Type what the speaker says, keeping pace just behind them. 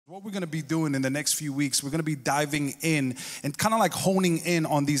What we're going to be doing in the next few weeks, we're going to be diving in and kind of like honing in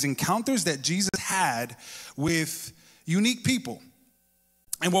on these encounters that Jesus had with unique people.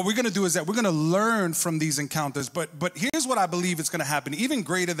 And what we're going to do is that we're going to learn from these encounters. But here's what I believe is going to happen. Even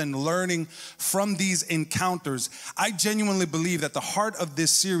greater than learning from these encounters, I genuinely believe that the heart of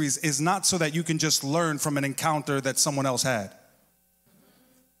this series is not so that you can just learn from an encounter that someone else had.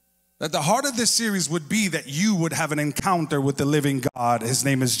 That the heart of this series would be that you would have an encounter with the living God. His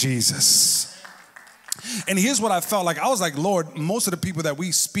name is Jesus. And here's what I felt like. I was like, Lord, most of the people that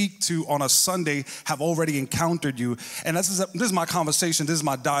we speak to on a Sunday have already encountered you. And this is my conversation. This is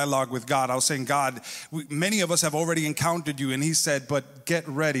my dialogue with God. I was saying, God, many of us have already encountered you. And he said, but get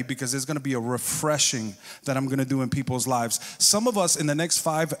ready because there's going to be a refreshing that I'm going to do in people's lives. Some of us in the next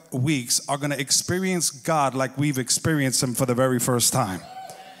 5 weeks are going to experience God like we've experienced him for the very first time.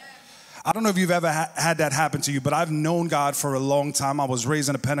 I don't know if you've ever had that happen to you, but I've known God for a long time. I was raised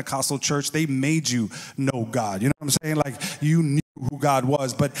in a Pentecostal church. They made you know God. You know what I'm saying? Like you knew who God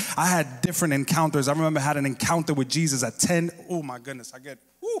was, but I had different encounters. I remember I had an encounter with Jesus at 10. Oh my goodness,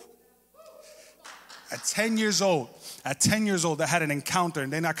 at 10 years old. At 10 years old, I had an encounter,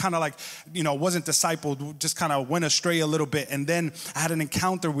 and then I kind of like, wasn't discipled, just kind of went astray a little bit. And then I had an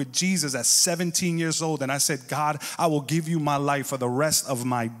encounter with Jesus at 17 years old, and I said, God, I will give you my life for the rest of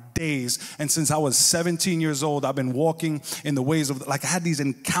my days. And since I was 17 years old, I've been walking in the ways of, like I had these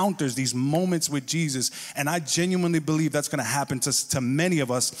encounters, these moments with Jesus, and I genuinely believe that's going to happen to many of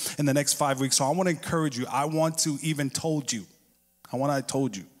us in the next 5 weeks. So I want to encourage you. I want to even told you. I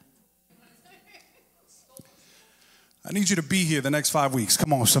told you. I need you to be here the next 5 weeks.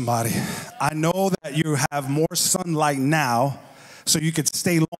 Come on, somebody. I know that you have more sunlight now, so you could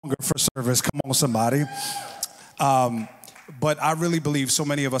stay longer for service. Come on, somebody. But I really believe so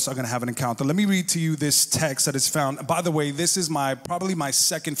many of us are going to have an encounter. Let me read to you this text that is found. By the way, this is probably my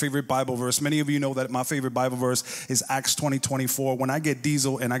second favorite Bible verse. Many of you know that my favorite Bible verse is Acts 20:24. When I get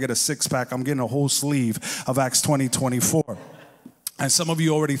diesel and I get a six-pack, I'm getting a whole sleeve of Acts 20:24. And some of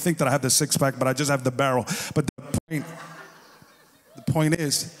you already think that I have the six-pack, but I just have the barrel. But the point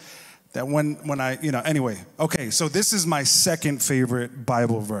is that when I, anyway. Okay, so this is my second favorite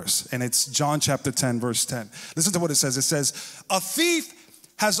Bible verse, and it's John chapter 10, verse 10. Listen to what it says. It says, a thief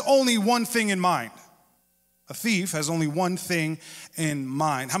has only one thing in mind. A thief has only one thing in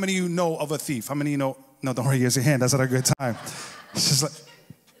mind. How many of you know of a thief? How many of you know? No, don't raise your hand. That's not a good time. It's just like,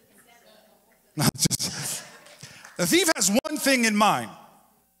 no, the thief has one thing in mind.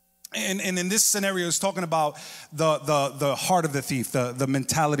 And in this scenario, it's talking about the heart of the thief, the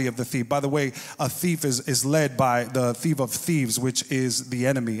mentality of the thief. By the way, a thief is led by the thief of thieves, which is the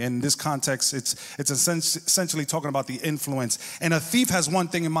enemy. In this context, it's essentially talking about the influence. And a thief has one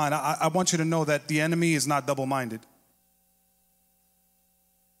thing in mind. I want you to know that the enemy is not double-minded.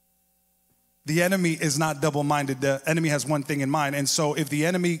 The enemy is not double-minded. The enemy has one thing in mind. And so if the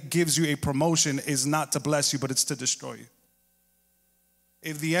enemy gives you a promotion, it's not to bless you, but it's to destroy you.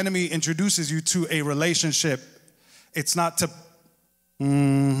 If the enemy introduces you to a relationship, it's not to...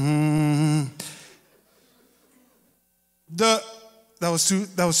 That was too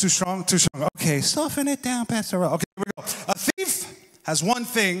strong? Too strong. Okay, soften it down, Pastor Rob. Okay, here we go. A thief has one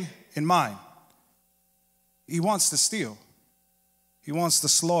thing in mind. He wants to steal. He wants to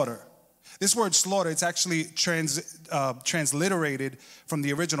slaughter. This word slaughter, it's actually transliterated from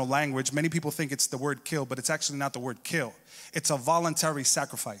the original language. Many people think it's the word kill, but it's actually not the word kill. It's a voluntary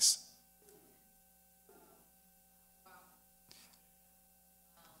sacrifice.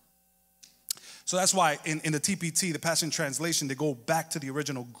 So that's why in the TPT, the Passion Translation, they go back to the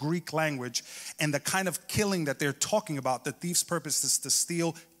original Greek language, and the kind of killing that they're talking about, the thief's purpose is to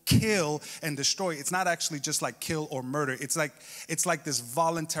steal, kill, and destroy. It's not actually just like kill or murder. It's like this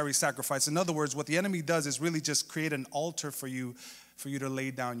voluntary sacrifice. In other words, what the enemy does is really just create an altar for you to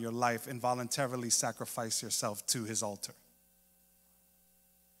lay down your life and voluntarily sacrifice yourself to his altar.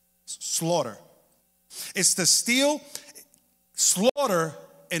 Slaughter. It's to steal, slaughter,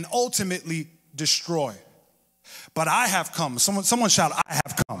 and ultimately destroy. But I have come. Someone shout, I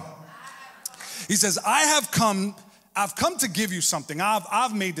have come. He says, I've come to give you something.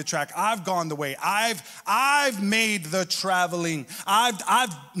 I've made the track. I've gone the way. I've made the traveling.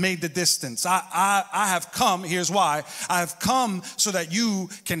 I've made the distance. I have come. Here's why. I have come so that you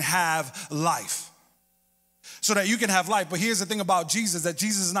can have life. So that you can have life. But here's the thing about Jesus, that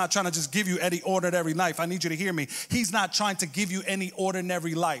Jesus is not trying to just give you any ordinary life. I need you to hear me. He's not trying to give you any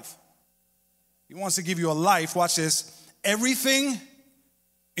ordinary life. He wants to give you a life, watch this, everything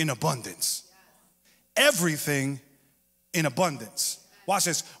in abundance. Everything in abundance. Watch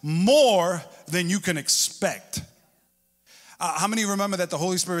this, more than you can expect. How many remember that the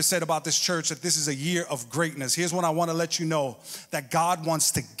Holy Spirit said about this church that this is a year of greatness? Here's what I want to let you know, that God wants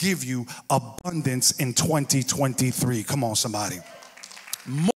to give you abundance in 2023. Come on, somebody.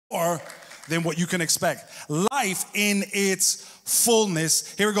 More than what you can expect. Life in its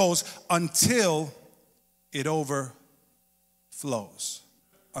fullness. Here it goes. Until it overflows.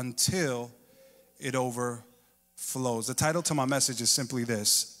 Until it overflows. The title to my message is simply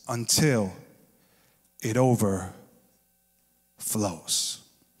this: until it overflows.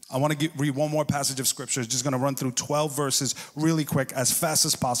 I want to read one more passage of scripture. Just going to run through 12 verses really quick, as fast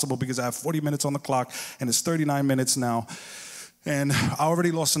as possible, because I have 40 minutes on the clock and it's 39 minutes now. And I already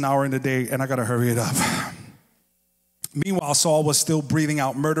lost an hour in the day and I got to hurry it up. Meanwhile, Saul was still breathing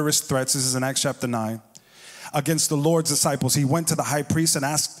out murderous threats. This is in Acts chapter 9. Against the Lord's disciples. He went to the high priest and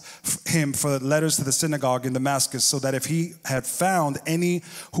asked him for letters to the synagogue in Damascus, so that if he had found any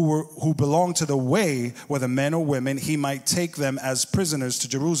who belonged to the way, whether men or women, he might take them as prisoners to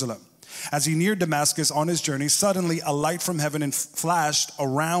Jerusalem. As he neared Damascus on his journey, suddenly a light from heaven flashed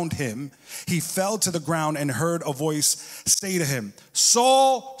around him. He fell to the ground and heard a voice say to him,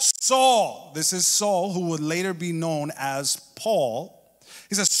 "Saul, Saul." This is Saul, who would later be known as Paul.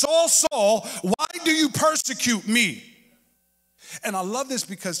 He says, "Saul, Saul, why do you persecute me?" And I love this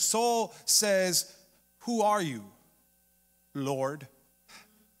because Saul says, "Who are you, Lord?"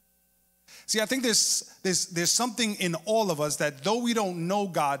 See, I think there's something in all of us that though we don't know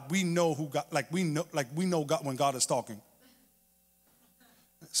God, we know who God, we know God when God is talking.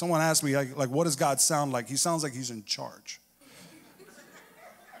 Someone asked me, like, what does God sound like? He sounds like he's in charge.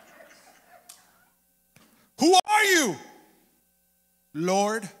 "Who are you,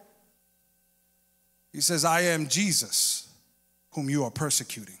 Lord?" He says, "I am Jesus, whom you are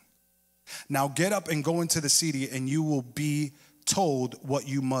persecuting. Now get up and go into the city, and you will be told what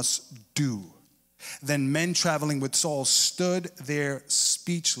you must do." Then men traveling with Saul stood there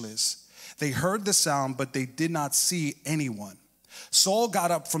speechless. They heard the sound, but they did not see anyone. Saul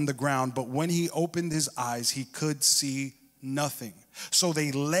got up from the ground, but when he opened his eyes, he could see nothing. So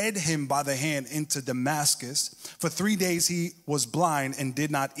they led him by the hand into Damascus. For 3 days he was blind and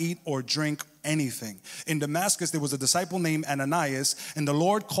did not eat or drink anything. In Damascus there was a disciple named Ananias, and the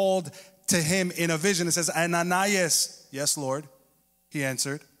Lord called to him in a vision. It says, "Ananias." "Yes, Lord," he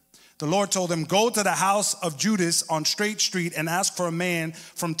answered. The Lord told him, "Go to the house of Judas on Straight Street and ask for a man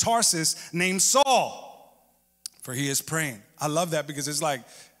from Tarsus named Saul, for he is praying." I love that because it's like,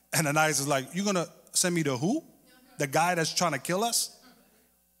 Ananias is like, "You're going to send me to who? The guy that's trying to kill us?"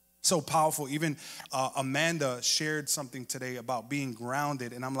 So powerful. Even Amanda shared something today about being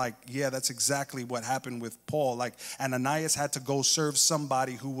grounded. And I'm like, yeah, that's exactly what happened with Paul. Like, Ananias had to go serve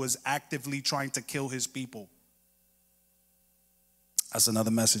somebody who was actively trying to kill his people. That's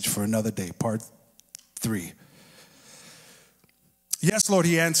another message for another day, part 3. "Yes, Lord,"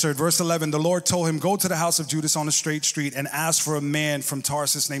 he answered. Verse 11, the Lord told him, "Go to the house of Judas on the Straight Street and ask for a man from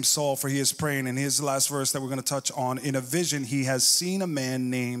Tarsus named Saul, for he is praying." And here's the last verse that we're going to touch on. "In a vision, he has seen a man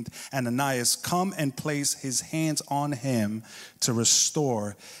named Ananias come and place his hands on him to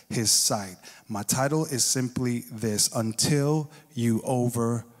restore his sight." My title is simply this: until you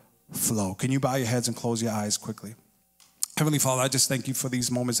overflow. Can you bow your heads and close your eyes quickly? Heavenly Father, I just thank you for these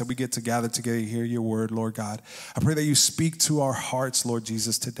moments that we get to gather together, hear your word, Lord God. I pray that you speak to our hearts, Lord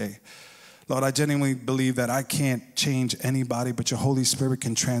Jesus, today. Lord, I genuinely believe that I can't change anybody, but your Holy Spirit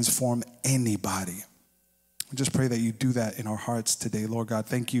can transform anybody. I just pray that you do that in our hearts today, Lord God.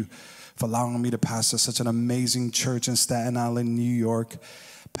 Thank you for allowing me to pastor such an amazing church in Staten Island, New York.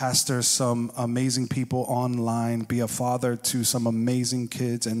 Pastor some amazing people online, be a father to some amazing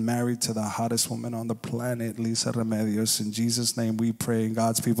kids, and married to the hottest woman on the planet, Lisa Remedios. In Jesus' name we pray, and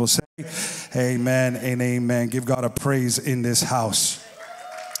God's people say amen and amen. Give God a praise in this house.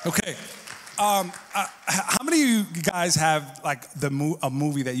 Okay, how many of you guys have like a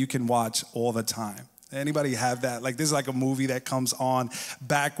movie that you can watch all the time? Anybody have that? Like, this is like a movie that comes on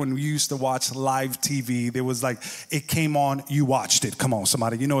back when we used to watch live TV. There was like, it came on, you watched it. Come on,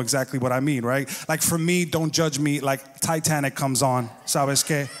 somebody. You know exactly what I mean, right? Like, for me, don't judge me. Like, Titanic comes on. ¿Sabes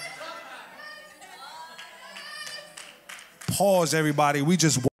qué? Pause, everybody. We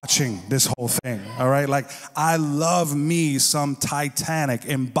just watching this whole thing, all right? Like, I love me some Titanic.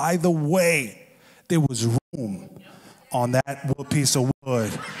 And by the way, there was room on that piece of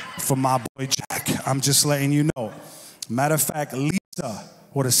wood for my boy Jack. I'm just letting you know. Matter of fact, Lisa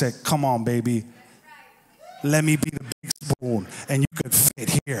would have said, "Come on, baby. Let me be the big spoon, and you could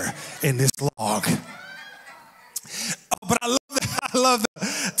fit here in this log." But I love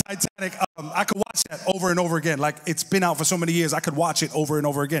the Titanic. I could watch that over and over again. Like, it's been out for so many years, I could watch it over and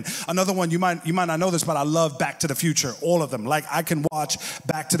over again. Another one, you might not know this, but I love Back to the Future, all of them. Like, I can watch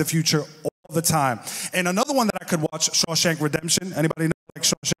Back to the Future all the time. And another one that I could watch, Shawshank Redemption. Anybody know like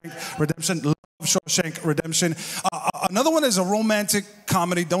Shawshank Redemption? Love Shawshank Redemption. Another one is a romantic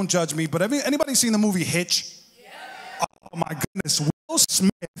comedy. Don't judge me, but anybody seen the movie Hitch? Yeah. Oh my goodness, Will Smith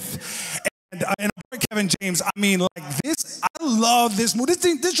and Kevin James. I mean, like this, I love this movie.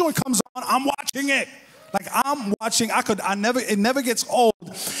 This joint comes on, I'm watching it. Like, I'm watching. It never gets old.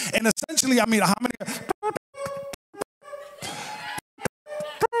 And essentially, I mean, how many?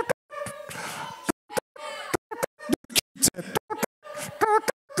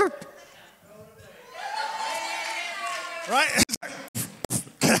 Right?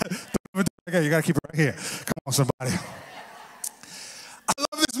 Okay, you gotta keep it right here. Come on, somebody. I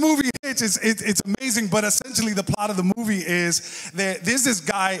love this movie, Hitch. It's amazing, but essentially the plot of the movie is that there's this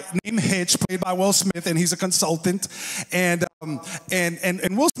guy named Hitch, played by Will Smith, and he's a consultant. And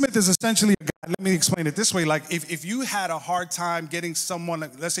Will Smith is essentially a guy. Let me explain it this way. Like, if you had a hard time getting someone,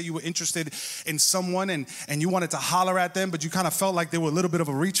 like, let's say you were interested in someone and you wanted to holler at them, but you kind of felt like they were a little bit of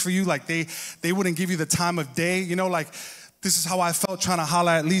a reach for you, like they wouldn't give you the time of day, you know, like, this is how I felt trying to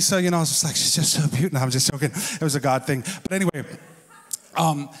holler at Lisa, you know. I was just like, she's just so beautiful. No, I'm just joking. It was a God thing. But anyway,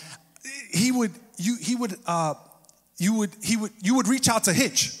 you would reach out to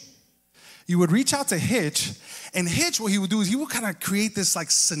Hitch. You would reach out to Hitch, and Hitch, what he would do is he would kind of create this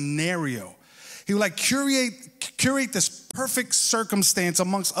like scenario. He would like curate this perfect circumstance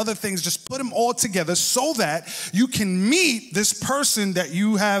amongst other things, just put them all together so that you can meet this person that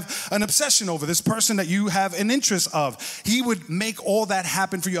you have an obsession over, this person that you have an interest of. He would make all that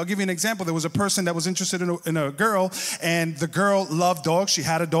happen for you. I'll give you an example. There was a person that was interested in a girl, and the girl loved dogs. She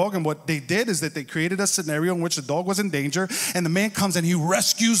had a dog, and what they did is that they created a scenario in which the dog was in danger, and the man comes and he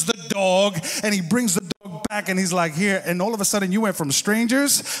rescues the dog, and he brings the dog back, and he's like, here, and all of a sudden you went from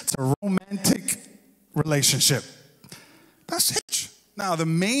strangers to romantic relationship. That's Hitch. Now, the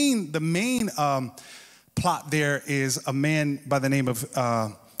main plot there is a man by the name of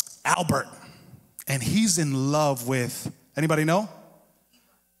Albert, and he's in love with, anybody know?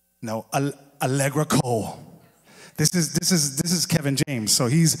 No, Allegra Cole. This is Kevin James. So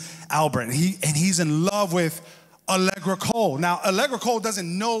he's Albert, and he's in love with Allegra Cole. Now, Allegra Cole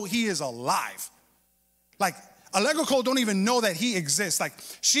doesn't know he is alive. Like, Allegra Cole don't even know that he exists. Like,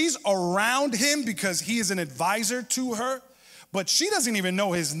 she's around him because he is an advisor to her, but she doesn't even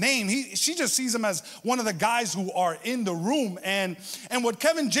know his name. She just sees him as one of the guys who are in the room. And what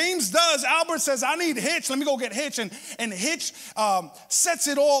Kevin James does, Albert says, I need Hitch. Let me go get Hitch. And Hitch sets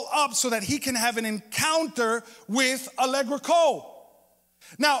it all up so that he can have an encounter with Allegra Cole.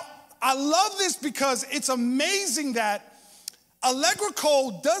 Now, I love this because it's amazing that Allegra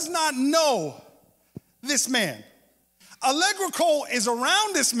Cole does not know this man. Allegra Cole is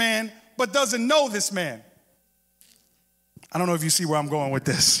around this man, but doesn't know this man. I don't know if you see where I'm going with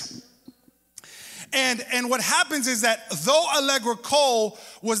this. And what happens is that though Allegra Cole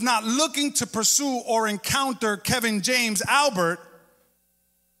was not looking to pursue or encounter Kevin James Albert,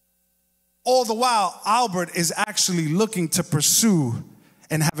 all the while Albert is actually looking to pursue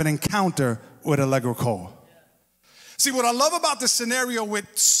and have an encounter with Allegra Cole. See, what I love about the scenario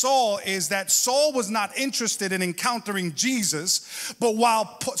with Saul is that Saul was not interested in encountering Jesus, but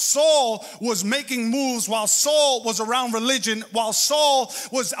while Saul was making moves, while Saul was around religion, while Saul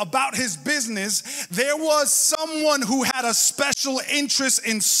was about his business, there was someone who had a special interest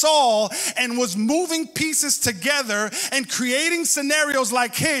in Saul and was moving pieces together and creating scenarios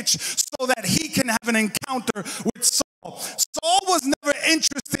like Hitch so that he can have an encounter with Saul. Saul was never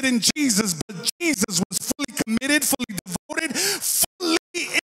interested in Jesus, but Jesus was fully committed, fully devoted, fully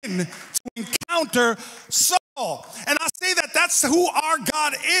in to encounter Saul. And I say that that's who our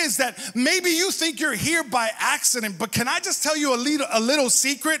God is, that maybe you think you're here by accident, but can I just tell you a little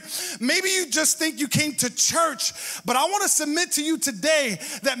secret? Maybe you just think you came to church, but I want to submit to you today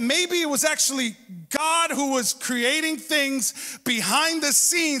that maybe it was actually God who was creating things behind the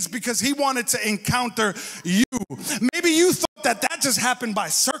scenes because he wanted to encounter you. Maybe you thought that just happened by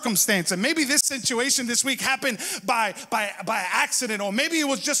circumstance, and maybe this situation this week happened by accident, or maybe it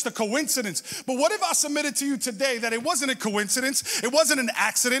was just a coincidence. But what if I submitted to you today that it wasn't a coincidence, it wasn't an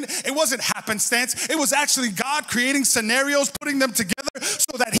accident, it wasn't happenstance, it was actually God creating scenarios, putting them together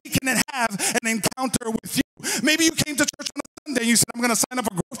so that he can have an encounter with you. Maybe you came to church on a Sunday and you said, I'm going to sign up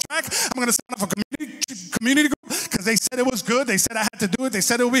for Growth Track, I'm going to sign up for community group because they said it was good, they said I had to do it, they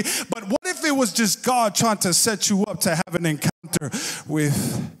said it would be. But what if it was just God trying to set you up to have an encounter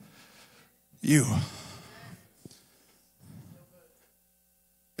with you?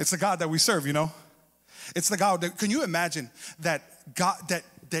 It's the God that we serve, you know. It's the God that, can you imagine that God,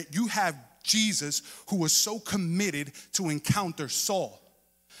 that you have Jesus who was so committed to encounter Saul?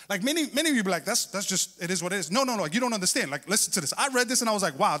 Like many of you be like, that's just, it is what it is. No, you don't understand. Like, listen to this. I read this and I was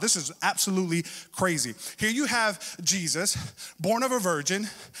like, wow, this is absolutely crazy. Here you have Jesus, born of a virgin,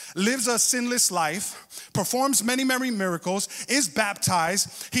 lives a sinless life, performs many miracles, is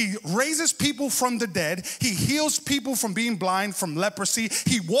baptized. He raises people from the dead. He heals people from being blind, from leprosy.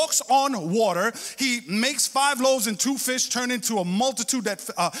 He walks on water. He makes 5 loaves and 2 fish turn into a multitude that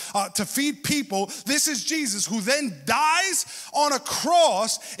to feed people. This is Jesus, who then dies on a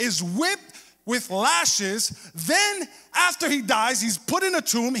cross, is whipped with lashes. Then after he dies, he's put in a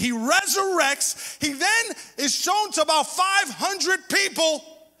tomb. He resurrects. He then is shown to about 500 people,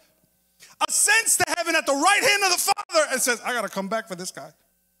 ascends to heaven at the right hand of the Father, and says, I got to come back for this guy.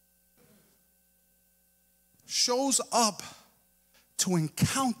 Shows up to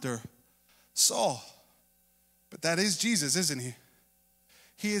encounter Saul. But that is Jesus, isn't he?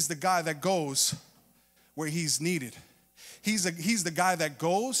 He is the guy that goes where he's needed. He's the guy that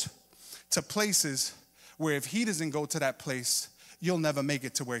goes to places where if he doesn't go to that place, you'll never make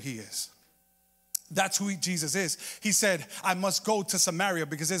it to where he is. That's who Jesus is. He said, I must go to Samaria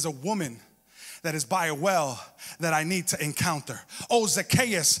because there's a woman that is by a well that I need to encounter. Oh,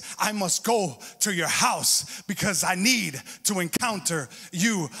 Zacchaeus, I must go to your house because I need to encounter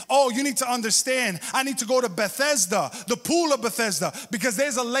you. Oh, you need to understand, I need to go to Bethesda, the pool of Bethesda, because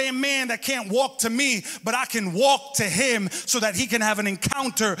there's a lame man that can't walk to me, but I can walk to him so that he can have an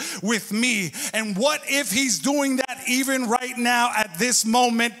encounter with me. And what if he's doing that even right now at this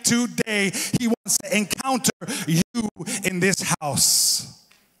moment today? He wants to encounter you in this house.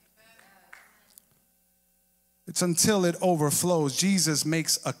 It's until it overflows. Jesus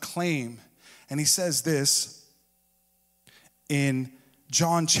makes a claim, and he says this in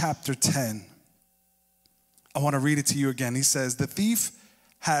John chapter 10. I want to read it to you again. He says, the thief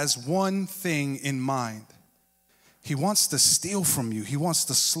has one thing in mind. He wants to steal from you. He wants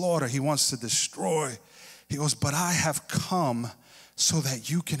to slaughter. He wants to destroy. He goes, but I have come so that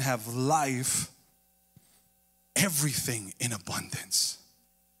you can have life, everything in abundance.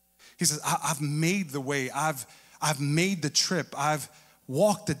 He says, I've made the way. I've made the trip. I've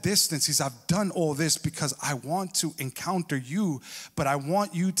walked the distance. He says, I've done all this because I want to encounter you, but I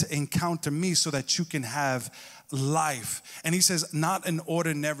want you to encounter me so that you can have life. And he says, not an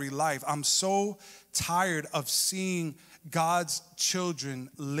ordinary life. I'm so tired of seeing God's children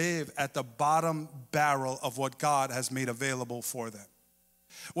live at the bottom barrel of what God has made available for them.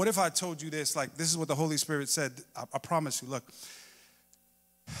 What if I told you this? Like, this is what the Holy Spirit said. I promise you, look.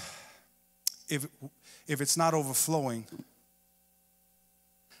 If it's not overflowing,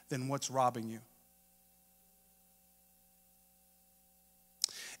 then what's robbing you?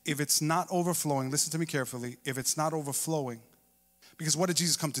 If it's not overflowing, listen to me carefully. If it's not overflowing, because what did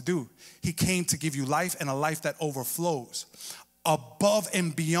Jesus come to do? He came to give you life, and a life that overflows above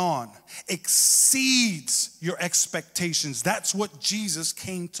and beyond, exceeds your expectations. That's what Jesus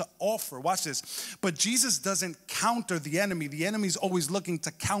came to offer. Watch this. But Jesus doesn't counter the enemy. The enemy's always looking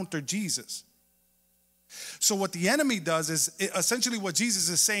to counter Jesus. So what the enemy does is essentially what Jesus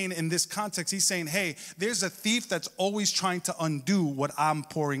is saying in this context. He's saying, hey, there's a thief that's always trying to undo what I'm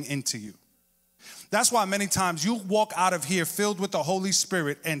pouring into you. That's why many times you walk out of here filled with the Holy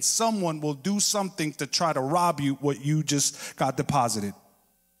Spirit and someone will do something to try to rob you what you just got deposited.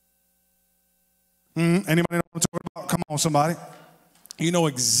 Anybody know what I'm talking about? Come on, somebody. You know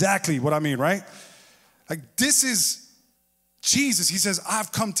exactly what I mean, right? Like, this is Jesus. He says,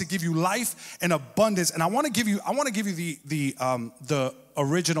 I've come to give you life and abundance. And I want to give you the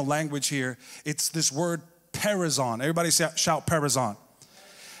original language here. It's this word perizon. Everybody shout perizon.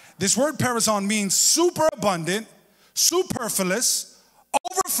 This word perizon means super abundant, superfluous,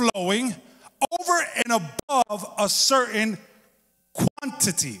 overflowing, over and above a certain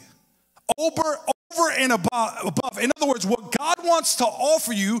quantity. Over and above. In other words, what God wants to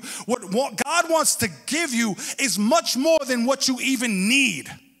offer you, what God wants to give you is much more than what you even need.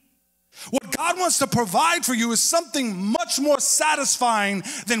 What God wants to provide for you is something much more satisfying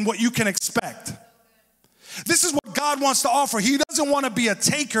than what you can expect. This is what God wants to offer. He doesn't want to be a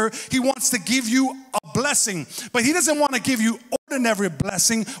taker. He wants to give you a blessing. But he doesn't want to give you ordinary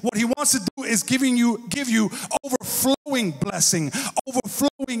blessing. What he wants to do is give you overflowing blessing,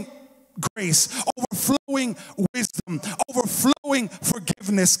 overflowing grace, overflowing wisdom, overflowing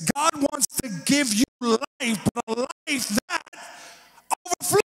forgiveness. God wants to give you life, but a life that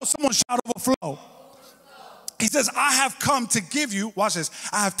overflows. Someone shout overflow. He says, says, I have come to give you, watch this,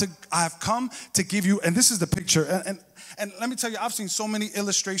 I have come to give you, and this is the picture. And let me tell you, I've seen so many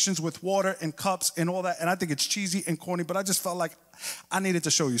illustrations with water and cups and all that, and I think it's cheesy and corny, but I just felt like I needed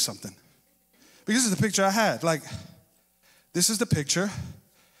to show you something. Because this is the picture I had. Like, this is the picture.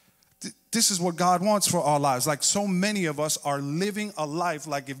 This is what God wants for our lives. Like, so many of us are living a life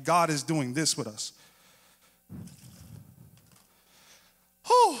like if God is doing this with us.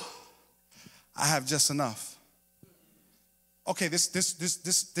 Oh, I have just enough. Okay,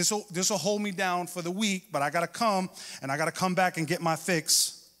 this will hold me down for the week, but I got to come, and I got to come back and get my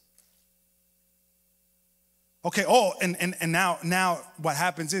fix. Okay, and now what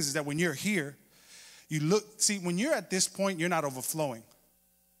happens is that when you're here, you look, see, when you're at this point, you're not overflowing.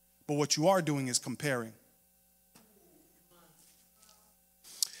 But what you are doing is comparing.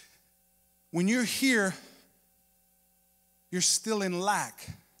 When you're here, you're still in lack.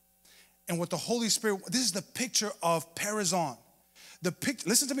 And what the Holy Spirit, this is the picture of perizon.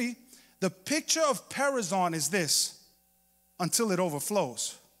 Listen to me. The picture of perizon is this: until it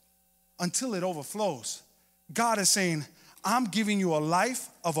overflows. Until it overflows. God is saying, I'm giving you a life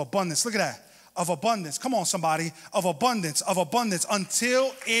of abundance. Look at that. Of abundance. Come on, somebody. Of abundance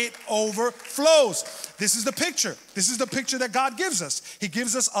until it overflows. This is the picture. This is the picture that God gives us. He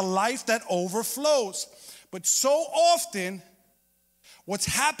gives us a life that overflows. But so often, what's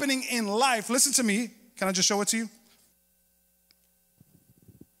happening in life, listen to me. Can I just show it to you?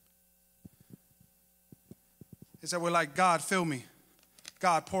 Is that we're like, God, fill me.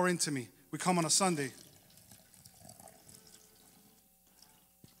 God, pour into me. We come on a Sunday.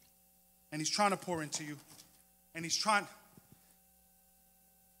 And he's trying to pour into you. And he's trying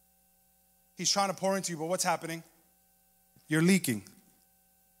to pour into you, but what's happening? You're leaking.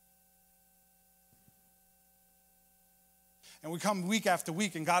 And we come week after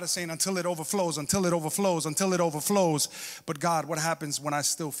week, and God is saying, until it overflows, until it overflows, until it overflows. But God, what happens when I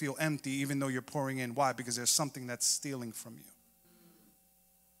still feel empty, even though you're pouring in? Why? Because there's something that's stealing from you.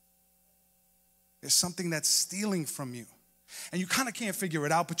 There's something that's stealing from you. And you kind of can't figure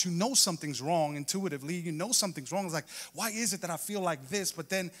it out, but you know something's wrong intuitively. You know something's wrong. It's like, why is it that I feel like this, but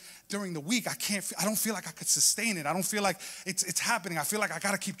then during the week, I don't feel like I could sustain it. I don't feel like it's happening. I feel like I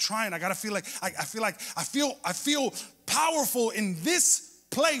got to keep trying. I got to feel like, I feel powerful in this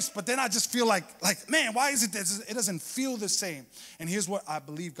place, but then I just feel like, man, why is it that it doesn't feel the same? And here's what I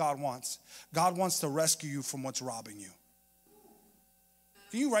believe God wants. God wants to rescue you from what's robbing you.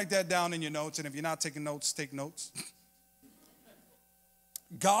 Can you write that down in your notes? And if you're not taking notes, take notes.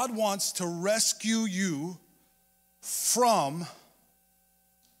 God wants to rescue you from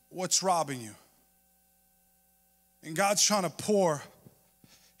what's robbing you. And God's trying to pour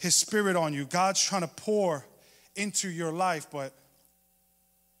his spirit on you. God's trying to pour into your life, but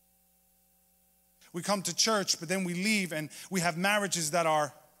we come to church, but then we leave and we have marriages that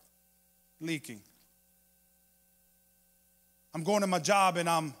are leaking. I'm going to my job and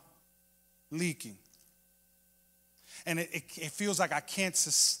I'm leaking. And it feels like I can't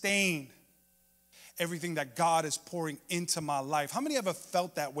sustain everything that God is pouring into my life. How many ever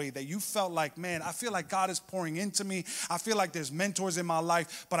felt that way, that you felt like, man, I feel like God is pouring into me. I feel like there's mentors in my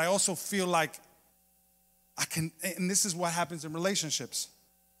life, but I also feel like I can, and this is what happens in relationships.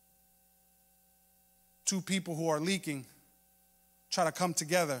 Two people who are leaking try to come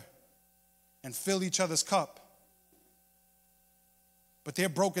together and fill each other's cup, but they're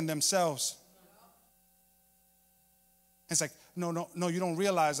broken themselves. It's like, no, you don't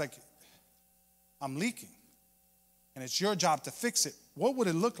realize, like, I'm leaking. And it's your job to fix it. What would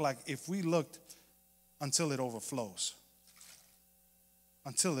it look like if we looked until it overflows?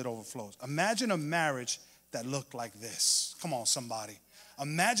 Until it overflows. Imagine a marriage that looked like this. Come on, somebody.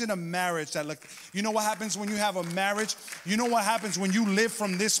 Imagine a marriage that looked, you know what happens when you have a marriage? You know what happens when you live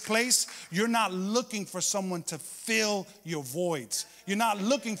from this place? You're not looking for someone to fill your voids. You're not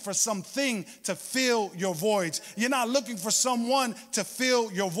looking for something to fill your voids. You're not looking for someone to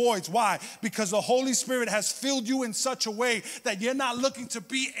fill your voids. Why? Because the Holy Spirit has filled you in such a way that you're not looking to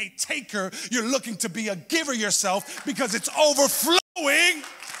be a taker. You're looking to be a giver yourself, because it's overflowing.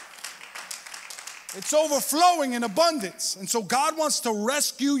 It's overflowing in abundance. And so God wants to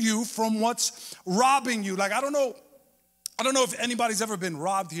rescue you from what's robbing you. Like, I don't know if anybody's ever been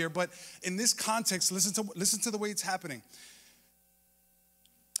robbed here, but in this context, listen to the way it's happening.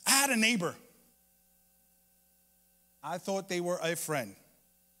 I had a neighbor. I thought they were a friend.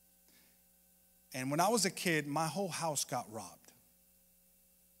 And when I was a kid, my whole house got robbed.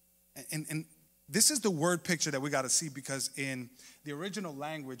 And This is the word picture that we got to see, because in the original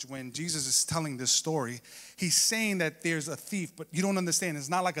language, when Jesus is telling this story, he's saying that there's a thief, but you don't understand. It's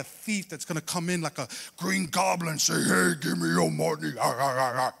not like a thief that's going to come in like a green goblin and say, hey, give me your money.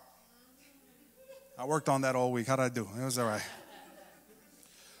 I worked on that all week. How'd I do? It was all right.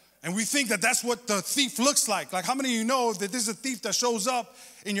 And we think that that's what the thief looks like. Like, how many of you know that there's a thief that shows up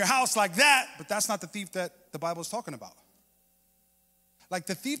in your house like that, but that's not the thief that the Bible is talking about? Like,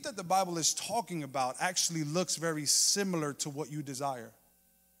 the thief that the Bible is talking about actually looks very similar to what you desire.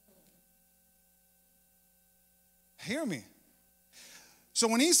 Hear me. So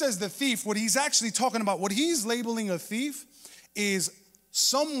when he says the thief, what he's actually talking about, what he's labeling a thief is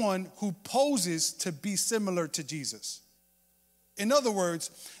someone who poses to be similar to Jesus. In other words,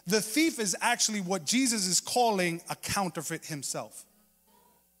 the thief is actually what Jesus is calling a counterfeit himself.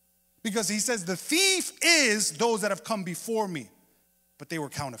 Because he says the thief is those that have come before me, but they were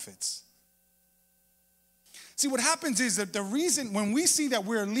counterfeits. See, what happens is that the reason when we see that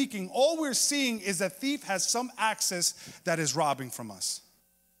we're leaking, all we're seeing is that thief has some access that is robbing from us.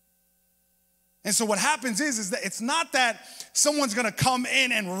 And so what happens is that it's not that someone's gonna come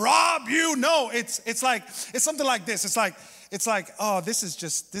in and rob you. No, it's something like this. It's like, oh, this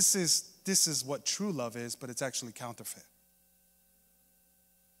is what true love is, but it's actually counterfeit.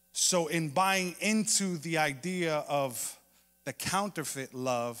 So in buying into the idea of the counterfeit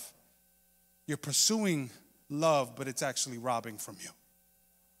love, you're pursuing love, but it's actually robbing from you.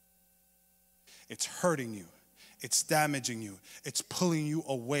 It's hurting you. It's damaging you. It's pulling you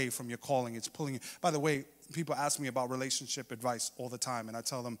away from your calling. It's pulling you. By the way, people ask me about relationship advice all the time, and I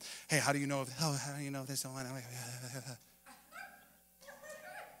tell them, hey, how do you know this?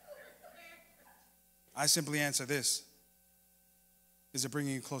 I simply answer this. Is it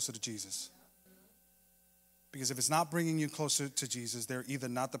bringing you closer to Jesus? Because if it's not bringing you closer to Jesus, they're either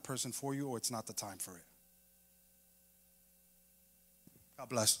not the person for you or it's not the time for it. God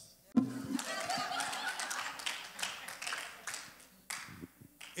bless.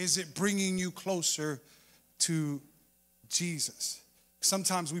 Is it bringing you closer to Jesus?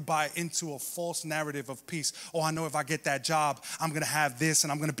 Sometimes we buy into a false narrative of peace. Oh, I know if I get that job, I'm going to have this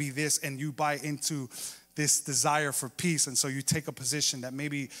and I'm going to be this. And you buy into this desire for peace, and so you take a position that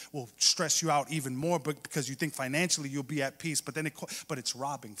maybe will stress you out even more, but because you think financially you'll be at peace, but it's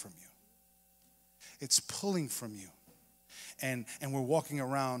robbing from you. It's pulling from you, and we're walking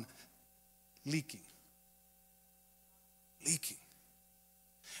around leaking.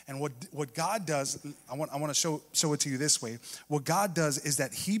 And what God does, I want to show it to you this way. What God does is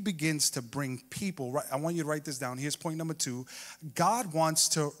that he begins to bring people. Right, I want you to write this down. Here's point number 2. God wants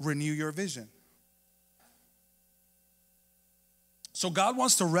to renew your vision. So God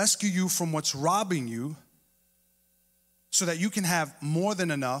wants to rescue you from what's robbing you so that you can have more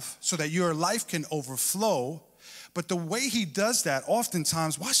than enough, so that your life can overflow. But the way he does that,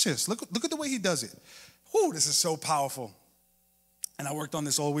 oftentimes, watch this. Look at the way he does it. Whew, this is so powerful. And I worked on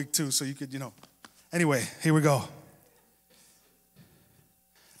this all week too, so you could, Anyway, here we go.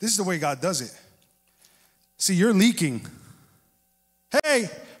 This is the way God does it. See, you're leaking. Hey,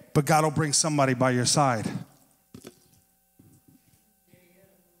 but God will bring somebody by your side.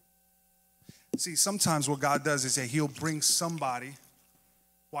 See, sometimes what God does is that he'll bring somebody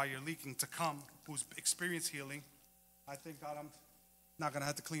while you're leaking to come who's experienced healing. I think, God, I'm not going to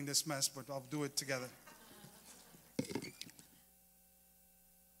have to clean this mess, but I'll do it together.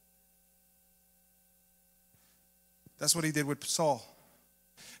 That's what he did with Saul.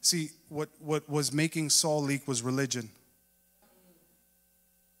 See, what was making Saul leak was religion.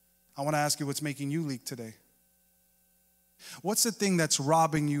 I want to ask you, what's making you leak today? What's the thing that's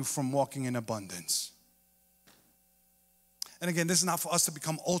robbing you from walking in abundance? And again, this is not for us to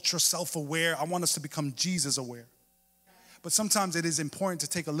become ultra self-aware. I want us to become Jesus-aware. But sometimes it is important to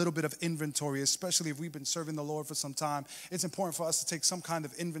take a little bit of inventory, especially if we've been serving the Lord for some time. It's important for us to take some kind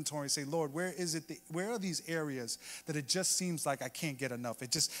of inventory and say, Lord, where are these areas that it just seems like I can't get enough? It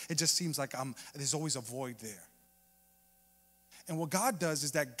just seems like there's always a void there. And what God does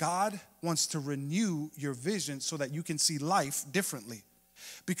is that God wants to renew your vision so that you can see life differently.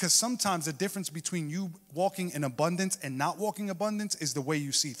 Because sometimes the difference between you walking in abundance and not walking abundance is the way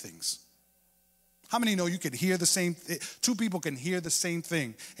you see things. How many know you can hear the same, two people can hear the same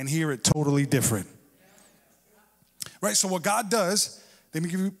thing and hear it totally different? Right, so what God does, let me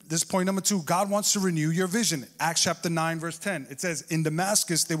give you this point number 2. God wants to renew your vision. Acts chapter 9, verse 10. It says, in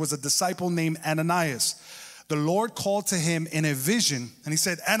Damascus, there was a disciple named Ananias. The Lord called to him in a vision, and he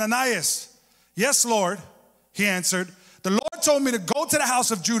said, Ananias. Yes, Lord, he answered. The Lord told me to go to the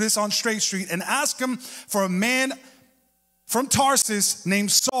house of Judas on Straight Street and ask him for a man from Tarsus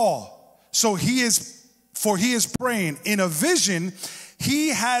named Saul. So he is praying. In a vision, he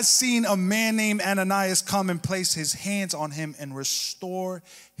has seen a man named Ananias come and place his hands on him and restore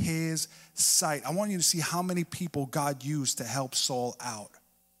his sight. I want you to see how many people God used to help Saul out.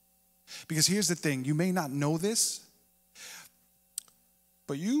 Because here's the thing, you may not know this,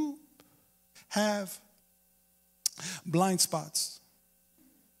 but you have blind spots.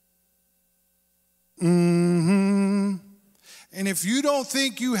 And if you don't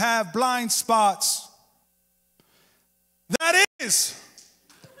think you have blind spots, that is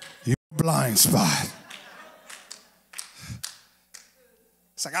your blind spot.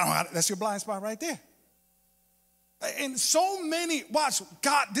 It's like, I don't know, that's your blind spot right there. And so many, watch,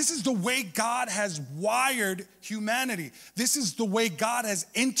 God, this is the way God has wired humanity. This is the way God has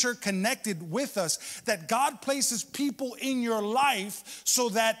interconnected with us, that God places people in your life so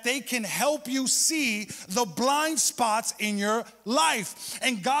that they can help you see the blind spots in your life.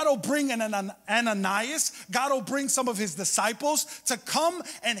 And God will bring an Ananias, God will bring some of his disciples to come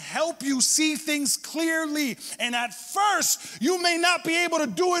and help you see things clearly. And at first, you may not be able to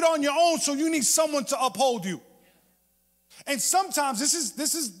do it on your own, so you need someone to uphold you. And sometimes this is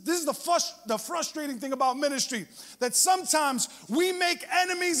the frustrating thing about ministry, that sometimes we make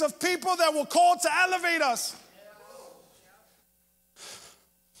enemies of people that were called to elevate us.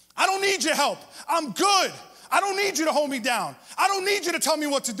 I don't need your help. I'm good. I don't need you to hold me down. I don't need you to tell me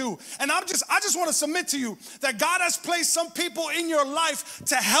what to do. And I just want to submit to you that God has placed some people in your life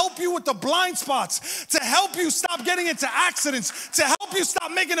to help you with the blind spots, to help you stop getting into accidents, to help you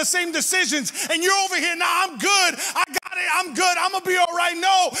stop making the same decisions. And you're over here, nah, I'm good. I got it. I'm good. I'm going to be all right.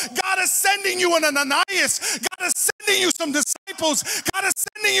 No, God is sending you an Ananias. God is sending you some disciples. God is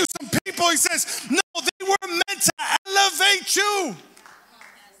sending you some people. He says, no, they were meant to elevate you.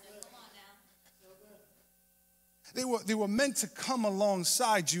 They were meant to come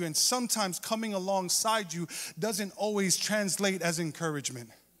alongside you, and sometimes coming alongside you doesn't always translate as encouragement.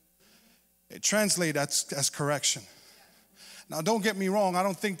 It translates as correction. Now, don't get me wrong. I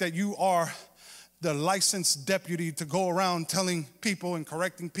don't think that you are the licensed deputy to go around telling people and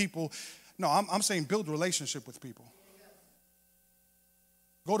correcting people. No, I'm saying build a relationship with people.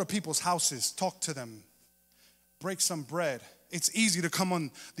 Go to people's houses, talk to them, break some bread. It's easy to come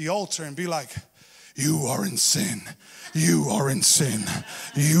on the altar and be like, you are in sin. You are in sin.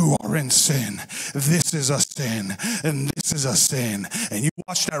 You are in sin. This is a sin. And this is a sin. And you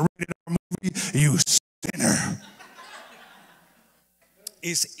watch that rated R movie, you sinner.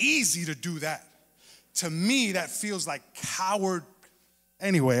 It's easy to do that. To me, that feels like coward.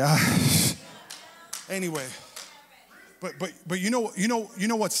 Anyway, but you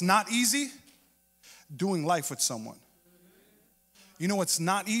know what's not easy? Doing life with someone. You know what's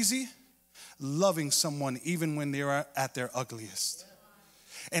not easy? Loving someone even when they're at their ugliest.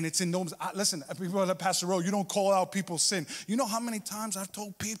 And it's in those, listen, people like Pastor Rowe, you don't call out people's sin. You know how many times I've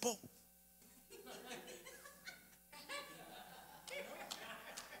told people?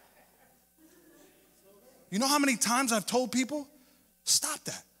 You know how many times I've told people? Stop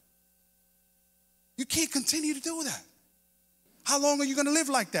that. You can't continue to do that. How long are you going to live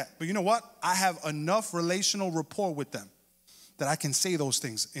like that? But you know what? I have enough relational rapport with them that I can say those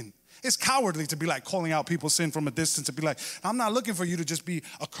things in. It's cowardly to be like calling out people's sin from a distance and be like, I'm not looking for you to just be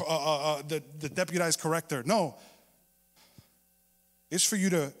the deputized corrector. No. It's for you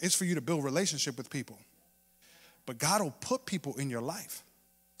to build relationship with people. But God will put people in your life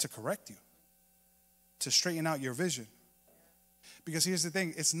to correct you, to straighten out your vision. Because here's the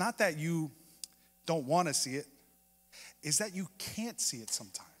thing, it's not that you don't want to see it, it's that you can't see it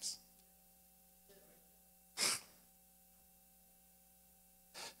sometimes.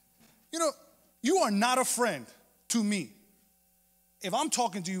 You know, you are not a friend to me if I'm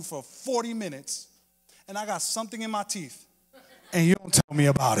talking to you for 40 minutes and I got something in my teeth and you don't tell me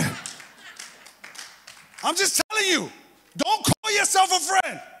about it. I'm just telling you, don't call yourself a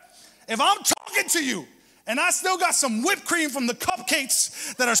friend. If I'm talking to you and I still got some whipped cream from the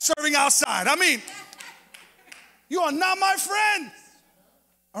cupcakes that are serving outside, I mean, you are not my friend.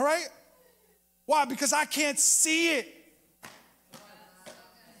 All right? Why? Because I can't see it.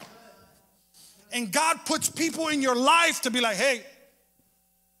 And God puts people in your life to be like, hey,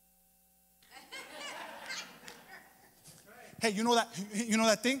 you know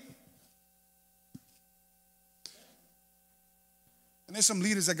that thing? And there's some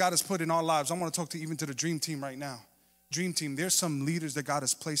leaders that God has put in our lives. I want to talk to even to the dream team right now. Dream team, there's some leaders that God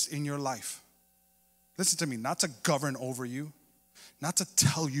has placed in your life. Listen to me, not to govern over you, not to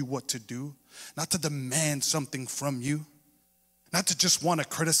tell you what to do, not to demand something from you. Not to just want to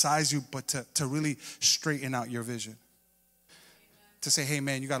criticize you, but to really straighten out your vision. to say, hey,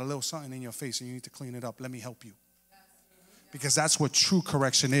 man, you got a little something in your face and you need to clean it up. Let me help you. Because that's what true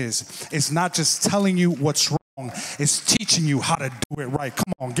correction is. It's not just telling you what's wrong. It's teaching you how to do it right.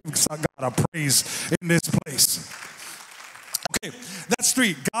 Come on, give God a praise in this place. Okay, that's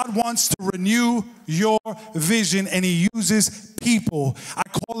 3. God wants to renew your vision, and he uses people. I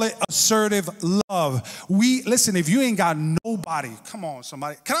call it assertive love. Listen, if you ain't got nobody, come on,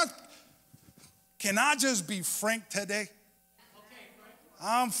 somebody. Can I just be frank today?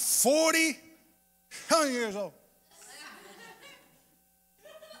 I'm 40 years old.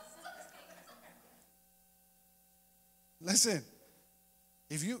 Listen,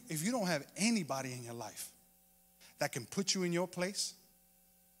 if you don't have anybody in your life that can put you in your place,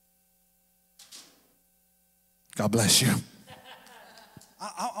 God bless you.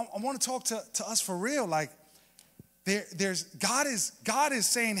 I want to talk to us for real. Like, God is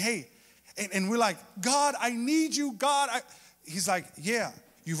saying, hey, and we're like, God, I need you. God, he's like, yeah,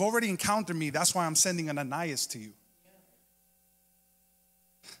 you've already encountered me. That's why I'm sending an Ananias to you.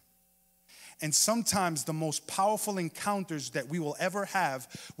 And sometimes the most powerful encounters that we will ever have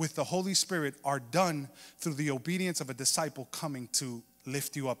with the Holy Spirit are done through the obedience of a disciple coming to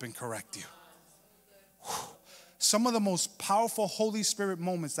lift you up and correct you. Some of the most powerful Holy Spirit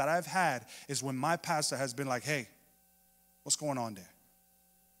moments that I've had is when my pastor has been like, hey, what's going on there?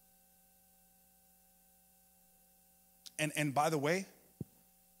 And by the way,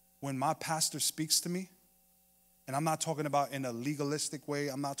 when my pastor speaks to me, and I'm not talking about in a legalistic way,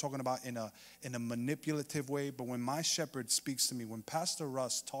 I'm not talking about in a manipulative way, but when my shepherd speaks to me, when Pastor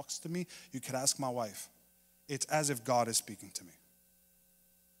Russ talks to me, you could ask my wife, it's as if God is speaking to me.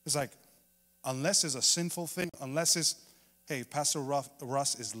 It's like, unless it's a sinful thing, unless it's, hey, Pastor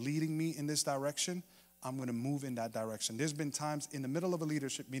Russ is leading me in this direction, I'm going to move in that direction. There's been times in the middle of a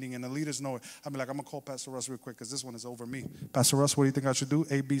leadership meeting, and the leaders know it. I'll be like, I'm going to call Pastor Russ real quick because this one is over me. Pastor Russ, what do you think I should do?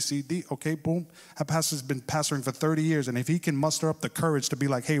 A, B, C, D. Okay, boom. That pastor's been pastoring for 30 years, and if he can muster up the courage to be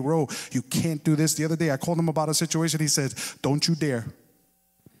like, hey, Ro, you can't do this. The other day, I called him about a situation. He said, don't you dare.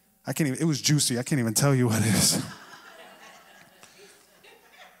 I can't even, it was juicy. I can't even tell you what it is.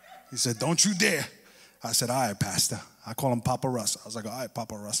 He said, don't you dare. I said, all right, Pastor. I call him Papa Russ. I was like, all right,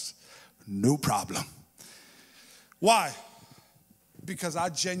 Papa Russ, no problem. Why? Because I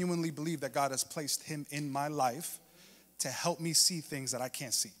genuinely believe that God has placed him in my life to help me see things that I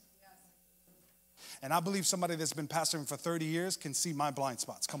can't see. And I believe somebody that's been pastoring for 30 years can see my blind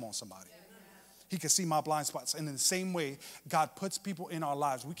spots. Come on, somebody. He can see my blind spots. And in the same way, God puts people in our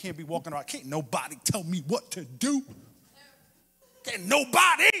lives. We can't be walking around. Can't nobody tell me what to do. Can't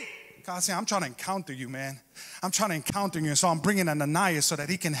nobody. God's saying, I'm trying to encounter you, man. I'm trying to encounter you. And so I'm bringing an Ananias so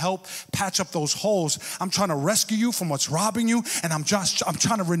that he can help patch up those holes. I'm trying to rescue you from what's robbing you. And I'm trying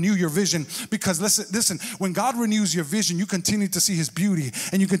to renew your vision. Because listen, when God renews your vision, you continue to see his beauty.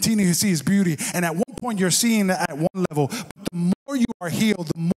 And you continue to see his beauty. And at one point, you're seeing it at one level. But the more you are healed,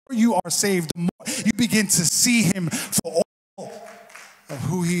 the more you are saved, the more you begin to see him for all of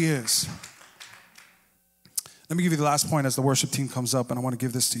who he is. Let me give you the last point as the worship team comes up, and I want to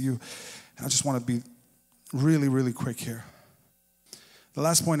give this to you. And I just want to be really, really quick here. The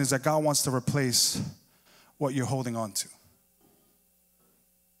last point is that God wants to replace what you're holding on to.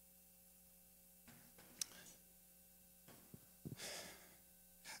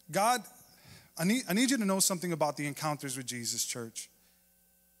 God, I need you to know something about the encounters with Jesus, church.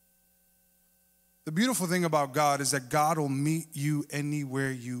 The beautiful thing about God is that God will meet you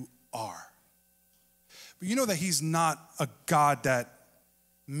anywhere you are. But you know that he's not a God that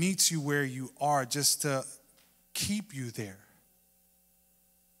meets you where you are just to keep you there.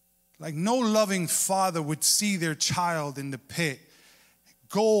 Like no loving father would see their child in the pit,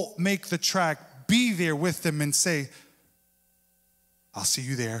 go make the track, be there with them and say, I'll see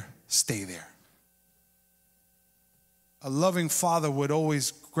you there, stay there. A loving father would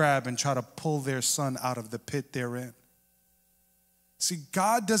always grab and try to pull their son out of the pit they're in. See,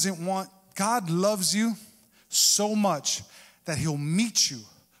 God loves you so much that he'll meet you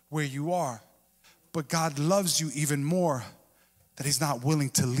where you are. But God loves you even more that he's not willing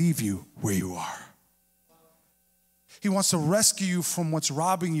to leave you where you are. He wants to rescue you from what's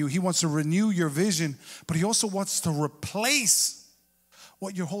robbing you. He wants to renew your vision, but he also wants to replace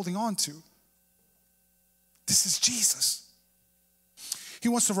what you're holding on to. This is Jesus. He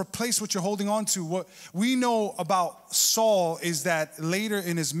wants to replace what you're holding on to. What we know about Saul is that later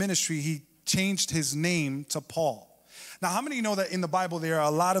in his ministry, he changed his name to Paul. Now, how many of you know that in the Bible there are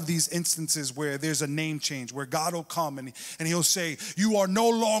a lot of these instances where there's a name change, where God will come and he'll say, you are no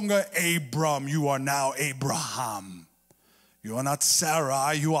longer Abram, you are now Abraham. You are not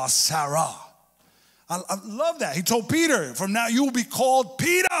Sarah, you are Sarah. I love that. He told Peter, from now you will be called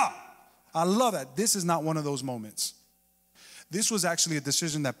Peter. I love that. This is not one of those moments. This was actually a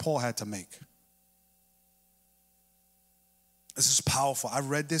decision that Paul had to make. This is powerful. I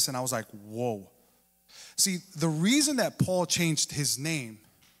read this and I was like, whoa. See, the reason that Paul changed his name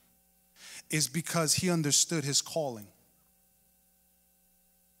is because he understood his calling.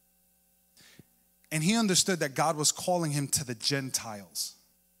 And he understood that God was calling him to the Gentiles,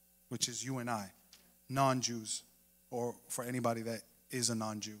 which is you and I, non-Jews, or for anybody that is a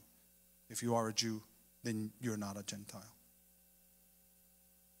non-Jew. If you are a Jew, then you're not a Gentile.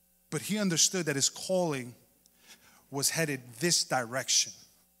 But he understood that his calling was headed this direction.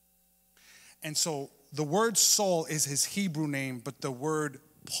 And so the word Saul is his Hebrew name, but the word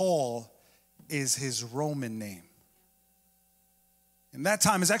Paul is his Roman name. In that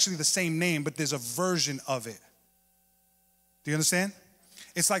time, it's actually the same name, but there's a version of it. Do you understand?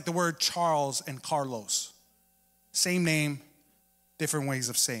 It's like the word Charles and Carlos. Same name, different ways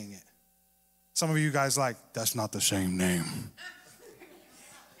of saying it. Some of you guys like, that's not the same name.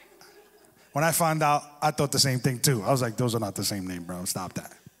 When I found out, I thought the same thing too. I was like, those are not the same name, bro. Stop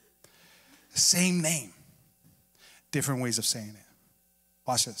that. Same name, different ways of saying it.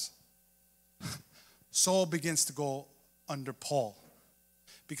 Watch this. Saul begins to go under Paul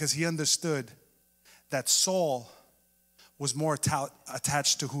because he understood that Saul was more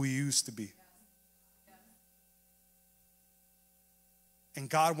attached to who he used to be. And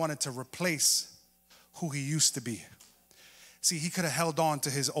God wanted to replace who he used to be. See, he could have held on to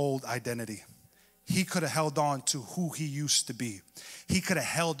his old identity. He could have held on to who he used to be. He could have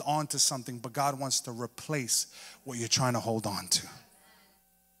held on to something, but God wants to replace what you're trying to hold on to.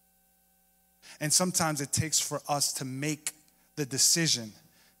 And sometimes it takes for us to make the decision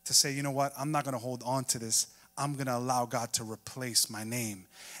to say, you know what, I'm not going to hold on to this. I'm going to allow God to replace my name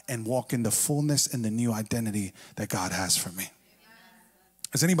and walk in the fullness and the new identity that God has for me.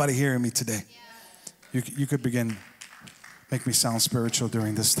 Is anybody hearing me today? You could begin, make me sound spiritual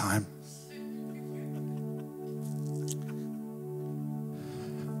during this time.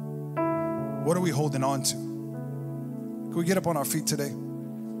 What are we holding on to? Can we get up on our feet today?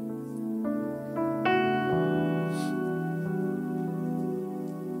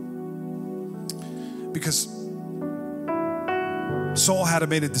 Because Saul had to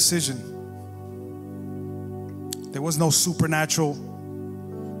make a decision. There was no supernatural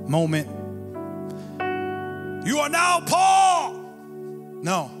moment. You are now Paul.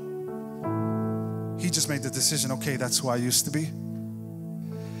 No. He just made the decision, okay, that's who I used to be.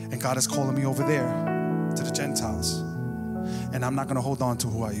 And God is calling me over there to the Gentiles. And I'm not going to hold on to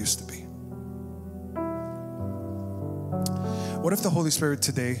who I used to be. What if the Holy Spirit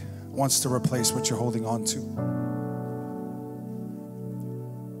today wants to replace what you're holding on to?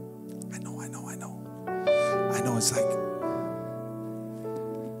 I know it's like,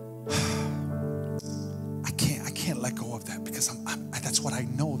 I can't let go of that because that's what I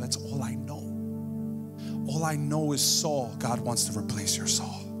know. That's all I know. All I know is Saul. God wants to replace your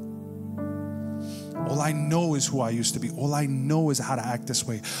Saul. All I know is who I used to be. All I know is how to act this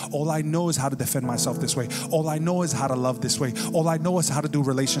way. All I know is how to defend myself this way. All I know is how to love this way. All I know is how to do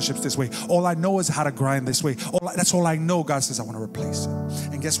relationships this way. All I know is how to grind this way. That's all I know. God says, I want to replace it.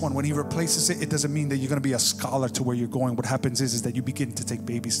 And guess what? When he replaces it, it doesn't mean that you're going to be a scholar to where you're going. What happens is that you begin to take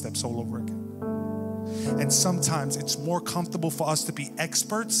baby steps all over again. And sometimes it's more comfortable for us to be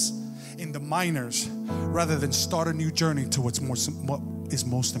experts in the minors rather than start a new journey to what is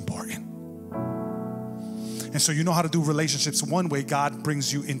most important. And so you know how to do relationships one way. God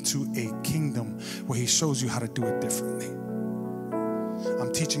brings you into a kingdom where he shows you how to do it differently.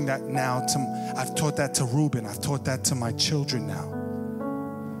 I'm teaching that now. I've taught that to Ruben. I've taught that to my children now.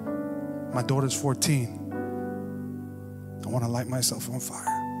 My daughter's 14. I want to light myself on fire.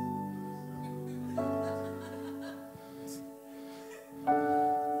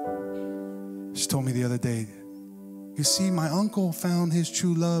 She told me the other day, you see, my uncle found his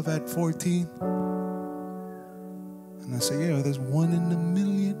true love at 14. And I said, yeah, there's one in a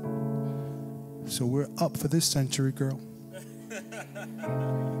million. So we're up for this century, girl.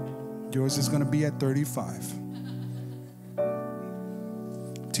 Yours is going to be at 35.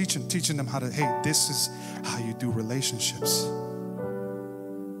 Teaching them how to, hey, this is how you do relationships.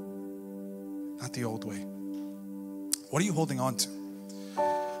 Not the old way. What are you holding on to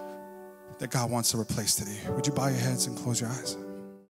that God wants to replace today? Would you bow your heads and close your eyes?